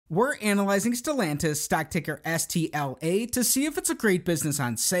We're analyzing Stellantis, stock ticker STLA, to see if it's a great business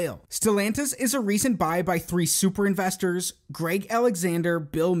on sale. Stellantis is a recent buy by three super investors, Greg Alexander,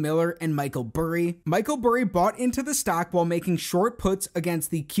 Bill Miller, and Michael Burry. Michael Burry bought into the stock while making short puts against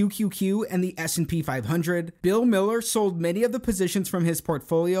the QQQ and the S&P 500. Bill Miller sold many of the positions from his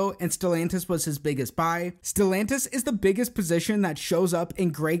portfolio, and Stellantis was his biggest buy. Stellantis is the biggest position that shows up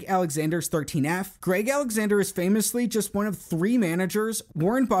in Greg Alexander's 13F. Greg Alexander is famously just one of three managers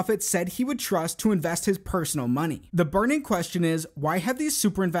Warren Buffett said he would trust to invest his personal money. The burning question is, why have these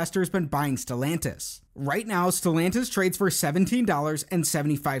super investors been buying Stellantis? Right now, Stellantis trades for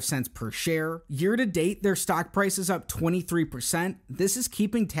 $17.75 per share. Year to date, their stock price is up 23%. This is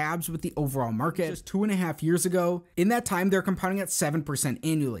keeping tabs with the overall market. Just 2.5 years ago, in that time, they're compounding at 7%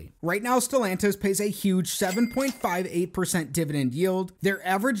 annually. Right now, Stellantis pays a huge 7.58% dividend yield. Their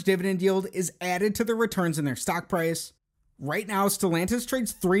average dividend yield is added to the returns in their stock price. Right now, Stellantis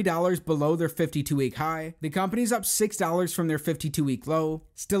trades $3 below their 52-week high. The company's up $6 from their 52-week low.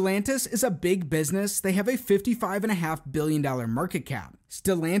 Stellantis is a big business. They have a $55.5 billion market cap.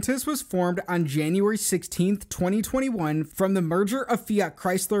 Stellantis was formed on January 16, 2021 from the merger of Fiat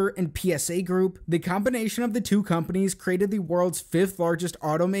Chrysler and PSA Group. The combination of the two companies created the world's fifth largest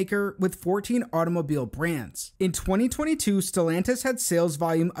automaker with 14 automobile brands. In 2022, Stellantis had sales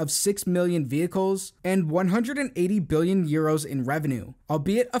volume of 6 million vehicles and 180 billion euros in revenue,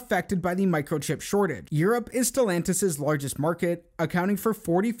 albeit affected by the microchip shortage. Europe is Stellantis' largest market, accounting for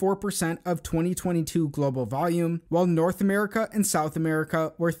 44% of 2022 global volume, while North America and South America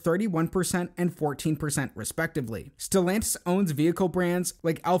were 31% and 14% respectively. Stellantis owns vehicle brands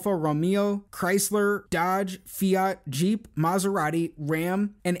like Alfa Romeo, Chrysler, Dodge, Fiat, Jeep, Maserati,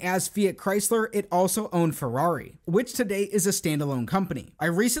 Ram, and as Fiat Chrysler, it also owned Ferrari, which today is a standalone company. I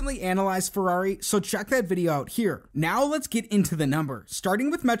recently analyzed Ferrari, so check that video out here. Now let's get into the numbers.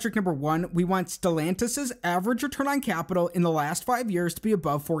 Starting with metric number 1, we want Stellantis' average return on capital in the last 5 years to be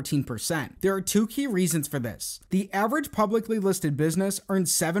above 14%. There are two key reasons for this. The average publicly listed business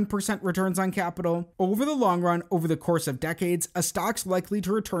earns 7% returns on capital. Over the long run, over the course of decades, a stock's likely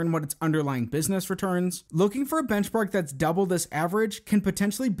to return what its underlying business returns. Looking for a benchmark that's double this average can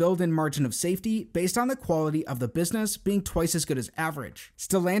potentially build in margin of safety based on the quality of the business being twice as good as average.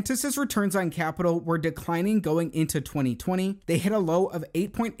 Stellantis' returns on capital were declining going into 2020. They hit a low of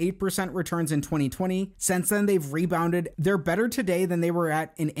 8.8% returns in 2020. Since then, they've rebounded. They're better today than they were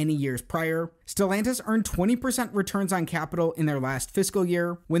at in any years prior. Stellantis earned 20% returns on capital in their last fiscal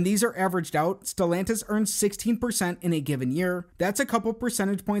year. When these are averaged out, Stellantis earns 16% in a given year. That's a couple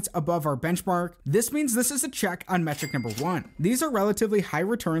percentage points above our benchmark. This means this is a check on metric number 1. These are relatively high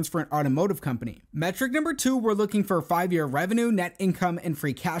returns for an automotive company. Metric number 2, we're looking for 5-year revenue, net income, and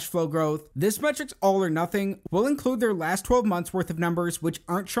free cash flow growth. This metric's all or nothing. We'll include their last 12 months worth of numbers, which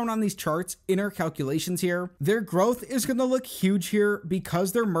aren't shown on these charts, in our calculations here. Their growth is going to look huge here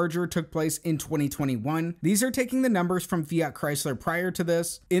because their merger took place in 2021. These are taking the numbers from Fiat Chrysler prior to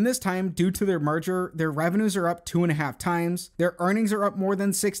this. In this time, due to their merger, their revenues are up 2.5 times, their earnings are up more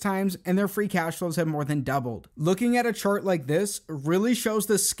than 6 times, and their free cash flows have more than doubled. Looking at a chart like this really shows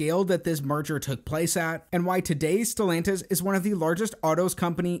the scale that this merger took place at, and why today Stellantis is one of the largest autos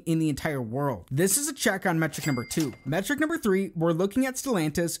company in the entire world. This is a check on metric number 2. Metric number 3, we're looking at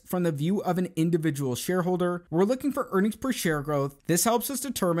Stellantis from the view of an individual shareholder. We're looking for earnings per share growth. This helps us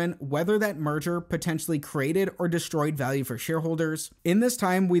determine whether that merger potentially created or destroyed value for shareholders. In this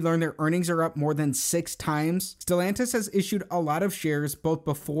time, we learned their earnings are up more than 6 times. Stellantis has issued a lot of shares both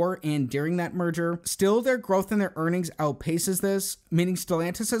before and during that merger. Still, their growth in their earnings outpaces this, meaning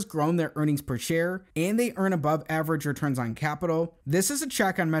Stellantis has grown their earnings per share and they earn above average returns on capital. This is a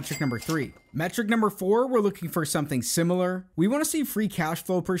check on metric number 3. Metric number 4, we're looking for something similar. We want to see free cash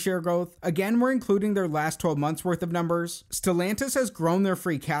flow per share growth. Again, we're including their last 12 months worth of numbers. Stellantis has grown their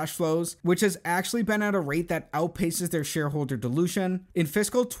free cash flows, which has actually been at a rate that outpaces their shareholder dilution. In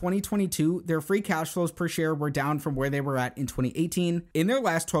fiscal 2022, their free cash flows per share were down from where they were at in 2018. In their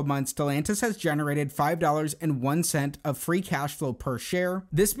last 12 months, Stellantis has generated $5.01 of free cash flow per share.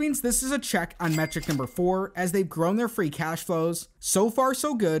 This means this is a check on metric number 4 as they've grown their free cash flows. So far,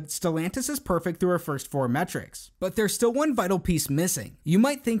 so good. Stellantis is perfect through our first 4 metrics. But there's still one vital piece missing. You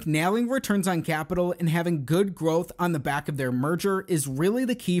might think nailing returns on capital and having good growth on the back of their merger is really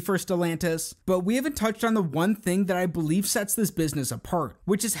the key for Stellantis, but we haven't touched on the one thing that I believe sets this business apart,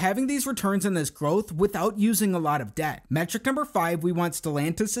 which is having these returns and this growth without using a lot of debt. Metric number 5, we want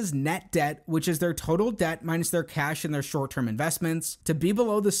Stellantis' net debt, which is their total debt minus their cash and their short-term investments, to be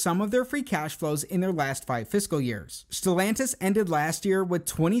below the sum of their free cash flows in their last 5 fiscal years. Stellantis ended last year with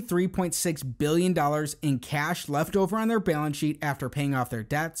 $23.6 $1.6 billion in cash left over on their balance sheet after paying off their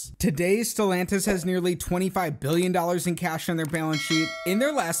debts. Today, Stellantis has nearly $25 billion in cash on their balance sheet. In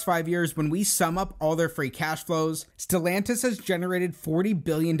their last 5 years, when we sum up all their free cash flows, Stellantis has generated $40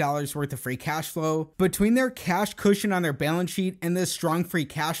 billion worth of free cash flow. Between their cash cushion on their balance sheet and this strong free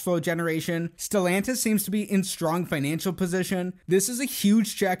cash flow generation, Stellantis seems to be in strong financial position. This is a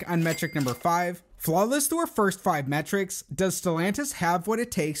huge check on metric number 5. Flawless through our first 5 metrics, does Stellantis have what it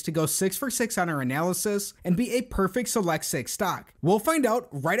takes to go 6 for 6 on our analysis and be a perfect Select 6 stock? We'll find out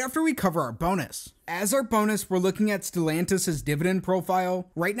right after we cover our bonus. As our bonus, we're looking at Stellantis' dividend profile.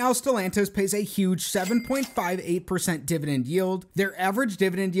 Right now, Stellantis pays a huge 7.58% dividend yield. Their average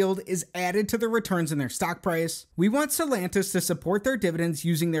dividend yield is added to the returns in their stock price. We want Stellantis to support their dividends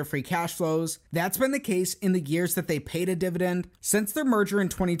using their free cash flows. That's been the case in the years that they paid a dividend. Since their merger in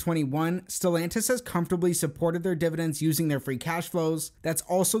 2021, Stellantis has comfortably supported their dividends using their free cash flows. That's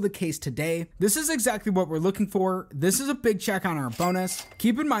also the case today. This is exactly what we're looking for. This is a big check on our bonus.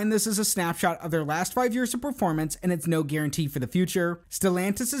 Keep in mind this is a snapshot of their last 5 years of performance and it's no guarantee for the future.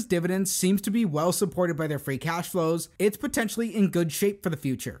 Stellantis' dividends seems to be well supported by their free cash flows. It's potentially in good shape for the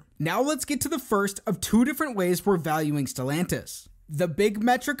future. Now let's get to the first of 2 different ways we're valuing Stellantis. The big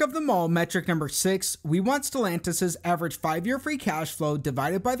metric of them all, metric number 6, we want Stellantis' average 5-year free cash flow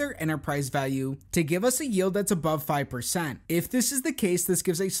divided by their enterprise value to give us a yield that's above 5%. If this is the case, this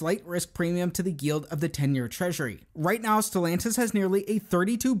gives a slight risk premium to the yield of the 10-year treasury. Right now, Stellantis has nearly a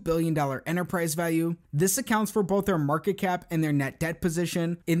 $32 billion enterprise value. This accounts for both their market cap and their net debt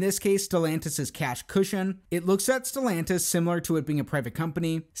position. In this case, Stellantis' cash cushion. It looks at Stellantis similar to it being a private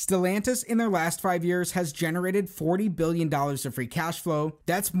company. Stellantis in their last 5 years has generated $40 billion of free cash flow.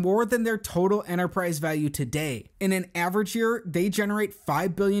 That's more than their total enterprise value today. In an average year, they generate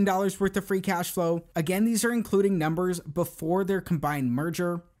 $5 billion worth of free cash flow. Again, these are including numbers before their combined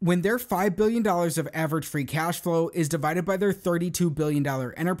merger. When their $5 billion of average free cash flow is divided by their $32 billion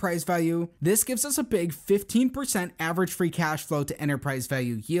enterprise value, this gives us a big 15% average free cash flow to enterprise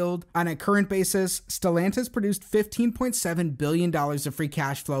value yield. On a current basis, Stellantis produced $15.7 billion of free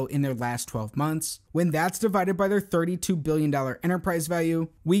cash flow in their last 12 months. When that's divided by their $32 billion enterprise value,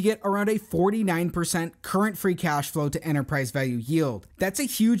 we get around a 49% current free cash flow to enterprise value yield. That's a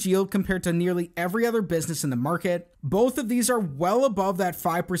huge yield compared to nearly every other business in the market. Both of these are well above that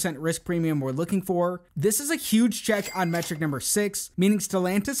 5% risk premium we're looking for. This is a huge check on metric number 6, meaning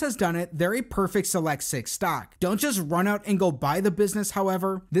Stellantis has done it. They're a perfect Select 6 stock. Don't just run out and go buy the business,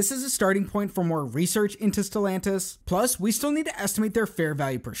 however. This is a starting point for more research into Stellantis. Plus, we still need to estimate their fair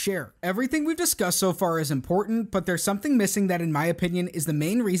value per share. Everything we've discussed so far is important, but there's something missing that in my opinion is the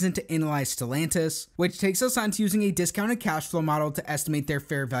main reason to analyze Stellantis, which takes us on to using a discounted cash flow model to estimate their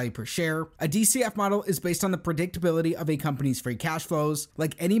fair value per share. A DCF model is based on the predictability of a company's free cash flows.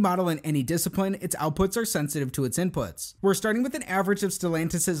 Like any model in any discipline, its outputs are sensitive to its inputs. We're starting with an average of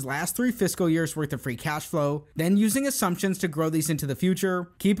Stellantis' last 3 fiscal years worth of free cash flow, then using assumptions to grow these into the future.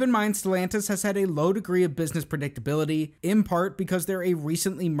 Keep in mind Stellantis has had a low degree of business predictability, in part because they're a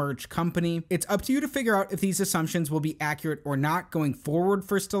recently merged company. It's up to you to figure out if these assumptions will be accurate or not going forward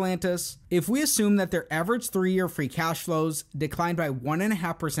for Stellantis. If we assume that their average 3-year free cash flows decline by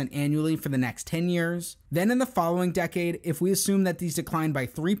 1.5% annually for the next 10 years, then in the following decade, if we assume that these decline by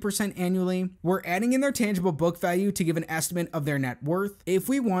 3% annually, we're adding in their tangible book value to give an estimate of their net worth. If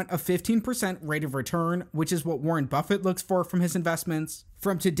we want a 15% rate of return, which is what Warren Buffett looks for from his investments,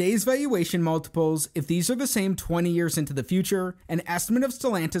 from today's valuation multiples, if these are the same 20 years into the future, an estimate of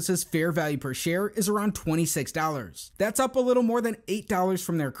Stellantis' fair value per share is around $26. That's up a little more than $8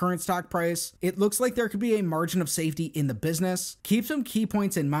 from their current stock price. It looks like there could be a margin of safety in the business. Keep some key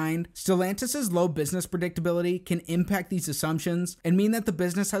points in mind. Stellantis' low business predictability can impact these assumptions and mean that the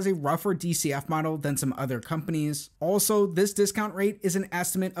business has a rougher DCF model than some other companies. Also, this discount rate is an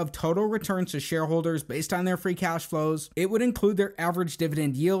estimate of total returns to shareholders based on their free cash flows. It would include their average dividend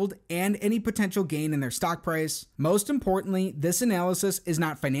yield and any potential gain in their stock price. Most importantly, this analysis is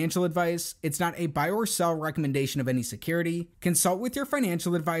not financial advice. It's not a buy or sell recommendation of any security. Consult with your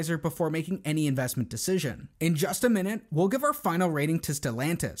financial advisor before making any investment decision. In just a minute, we'll give our final rating to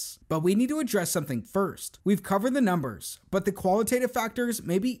Stellantis, but we need to address something first. We've covered the numbers, but the qualitative factors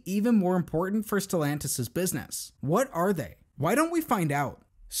may be even more important for Stellantis' business. What are they? Why don't we find out?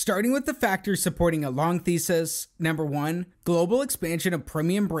 Starting with the factors supporting a long thesis, number 1, Global expansion of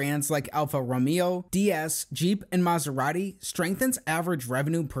premium brands like Alfa Romeo, DS, Jeep, and Maserati strengthens average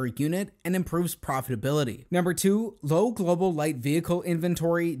revenue per unit and improves profitability. Number 2, low global light vehicle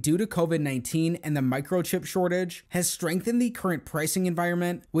inventory due to COVID-19 and the microchip shortage has strengthened the current pricing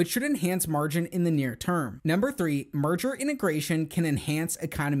environment, which should enhance margin in the near term. Number 3, merger integration can enhance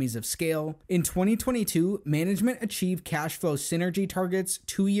economies of scale. In 2022, management achieved cash flow synergy targets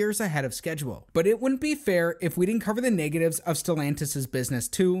 2 years ahead of schedule. But it wouldn't be fair if we didn't cover the negatives of Stellantis' business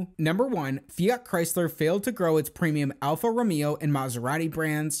too. Number 1, Fiat Chrysler failed to grow its premium Alfa Romeo and Maserati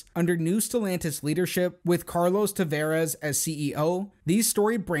brands. Under new Stellantis leadership, with Carlos Tavares as CEO, these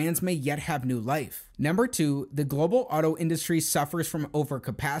storied brands may yet have new life. Number 2, the global auto industry suffers from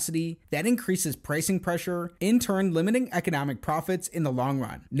overcapacity. That increases pricing pressure, in turn limiting economic profits in the long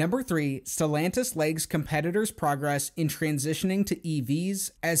run. Number 3, Stellantis lags competitors' progress in transitioning to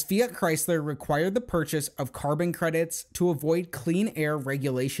EVs, as Fiat Chrysler required the purchase of carbon credits to avoid clean air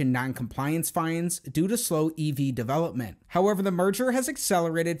regulation non-compliance fines due to slow EV development. However, the merger has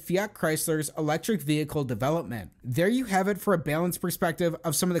accelerated Fiat Chrysler's electric vehicle development. There you have it for a balanced perspective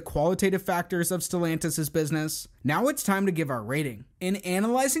of some of the qualitative factors of Stellantis' business. Now it's time to give our rating. In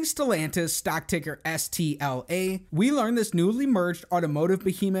analyzing Stellantis, stock ticker STLA, we learned this newly merged automotive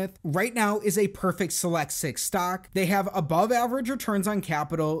behemoth right now is a perfect Select 6 stock. They have above average returns on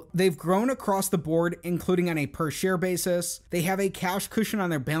capital. They've grown across the board, including on a per share basis. They have a cash cushion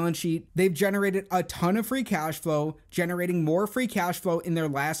on their balance sheet. They've generated a ton of free cash flow, generating more free cash flow in their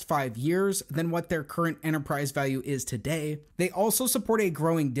last 5 years than what their current enterprise value is today. They also support a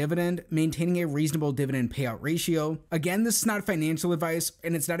growing dividend, maintaining a reasonable dividend payout ratio. Again, this is not financial advice,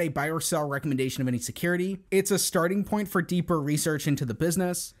 and it's not a buy or sell recommendation of any security. It's a starting point for deeper research into the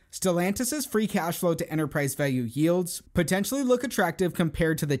business. Stellantis' free cash flow to enterprise value yields potentially look attractive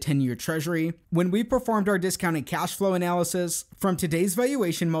compared to the 10-year treasury. When we performed our discounted cash flow analysis, from today's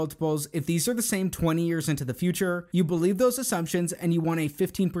valuation multiples, if these are the same 20 years into the future, you believe those assumptions and you want a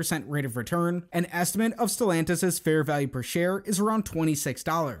 15% rate of return, an estimate of Stellantis' fair value per share is around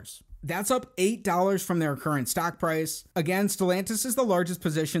 $26. That's up $8 from their current stock price. Again, Stellantis is the largest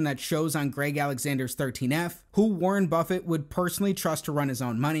position that shows on Greg Alexander's 13F, who Warren Buffett would personally trust to run his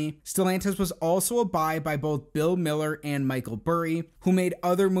own money. Stellantis was also a buy by both Bill Miller and Michael Burry, who made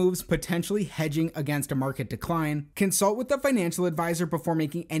other moves potentially hedging against a market decline. Consult with the financial advisor before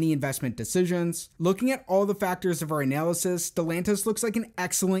making any investment decisions. Looking at all the factors of our analysis, Stellantis looks like an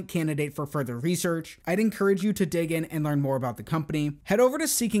excellent candidate for further research. I'd encourage you to dig in and learn more about the company. Head over to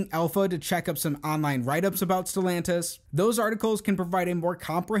Seeking Alpha to check up some online write-ups about Stellantis. Those articles can provide a more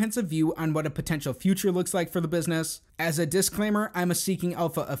comprehensive view on what a potential future looks like for the business. As a disclaimer, I'm a Seeking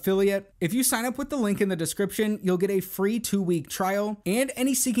Alpha affiliate. If you sign up with the link in the description, you'll get a free 2-week trial, and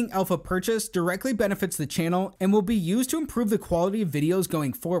any Seeking Alpha purchase directly benefits the channel and will be used to improve the quality of videos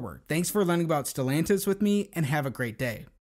going forward. Thanks for learning about Stellantis with me, and have a great day.